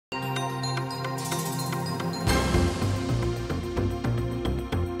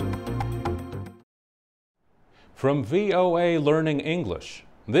From VOA Learning English,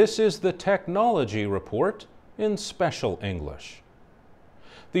 this is the Technology Report in Special English.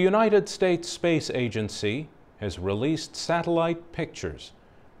 The United States Space Agency has released satellite pictures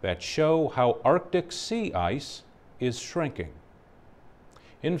that show how Arctic sea ice is shrinking.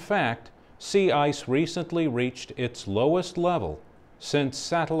 In fact, sea ice recently reached its lowest level since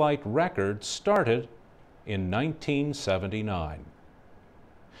satellite records started in 1979.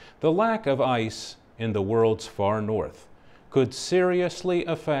 The lack of ice in the world's far north could seriously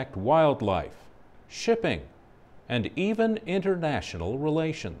affect wildlife, shipping, and even international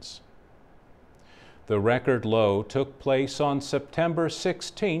relations. The record low took place on September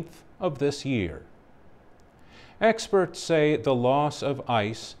 16th of this year. Experts say the loss of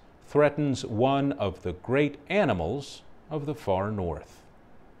ice threatens one of the great animals of the far north.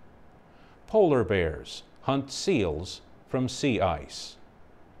 Polar bears hunt seals from sea ice,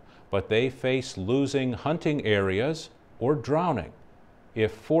 but they face losing hunting areas or drowning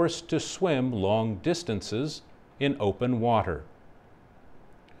if forced to swim long distances in open water.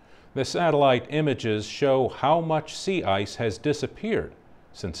 The satellite images show how much sea ice has disappeared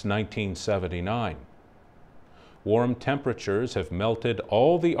since 1979. Warm temperatures have melted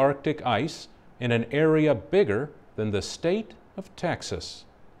all the Arctic ice in an area bigger than the state of Texas.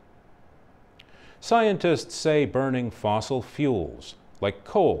 Scientists say burning fossil fuels like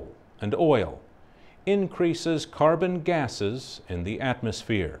coal and oil increases carbon gases in the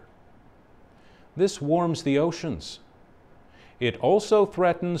atmosphere. This warms the oceans. It also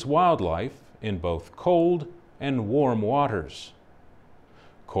threatens wildlife in both cold and warm waters.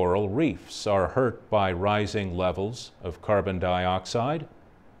 Coral reefs are hurt by rising levels of carbon dioxide.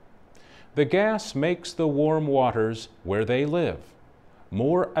 The gas makes the warm waters where they live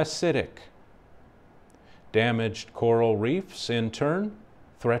more acidic. Damaged coral reefs, in turn,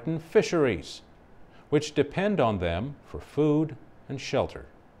 threaten fisheries, which depend on them for food and shelter.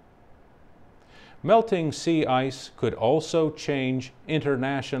 Melting sea ice could also change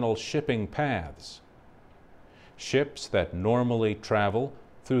international shipping paths. Ships that normally travel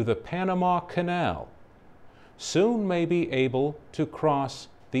through the Panama Canal soon may be able to cross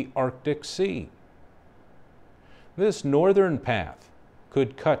the Arctic Sea. This northern path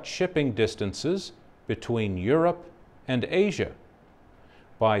could cut shipping distances between Europe and Asia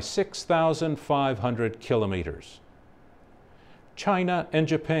by 6,500 kilometers. China and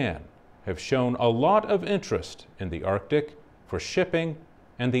Japan have shown a lot of interest in the Arctic for shipping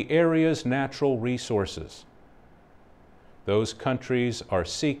and the area's natural resources. Those countries are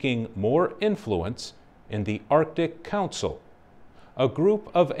seeking more influence in the Arctic Council, a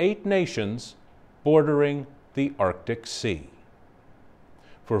group of 8 nations bordering the Arctic Sea.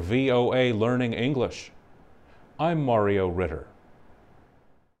 For VOA Learning English, I'm Mario Ritter.